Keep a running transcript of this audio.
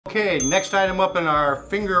Okay, next item up in our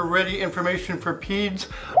finger ready information for peds,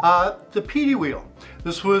 the Pedi-Wheel.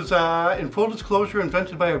 This was, in full disclosure,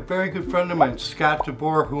 invented by a very good friend of mine, Scott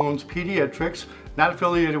DeBoer, who owns Pediatrics. Not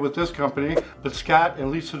affiliated with this company, but Scott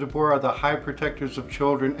and Lisa DeBoer are the high protectors of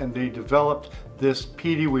children, and they developed this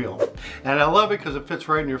Pedi-Wheel. And I love it because it fits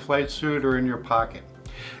right in your flight suit or in your pocket.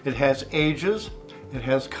 It has ages, it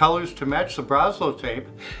has colors to match the Broselow tape,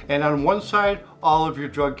 and on one side, all of your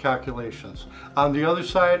drug calculations. On the other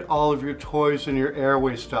side, all of your toys and your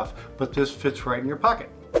airway stuff, but this fits right in your pocket.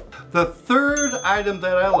 The third item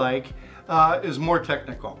that I like is more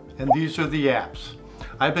technical, and these are the apps.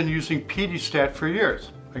 I've been using Pedi-Stat for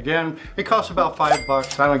years. Again, it costs about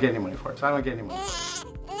 $5. I don't get any money for it, so I don't get any money.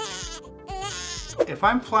 If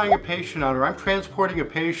I'm flying a patient out or I'm transporting a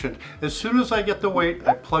patient, as soon as I get the weight,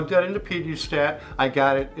 I plug that into Pedi-Stat, I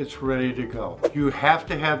got it, it's ready to go. You have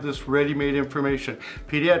to have this ready-made information.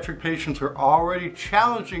 Pediatric patients are already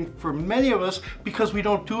challenging for many of us because we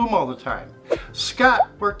don't do them all the time.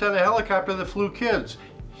 Scott worked on a helicopter that flew kids.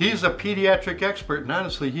 He's a pediatric expert, and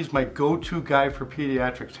honestly, he's my go-to guy for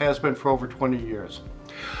pediatrics, has been for over 20 years.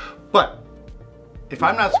 But if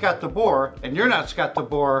I'm not Scott DeBoer, and you're not Scott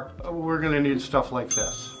DeBoer, we're gonna need stuff like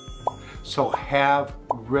this. So have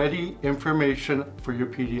ready information for your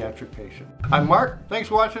pediatric patient. I'm Mark, thanks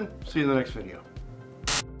for watching, see you in the next video.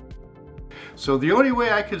 So the only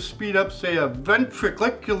way I could speed up, say, a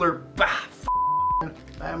ventricular,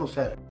 I almost had it.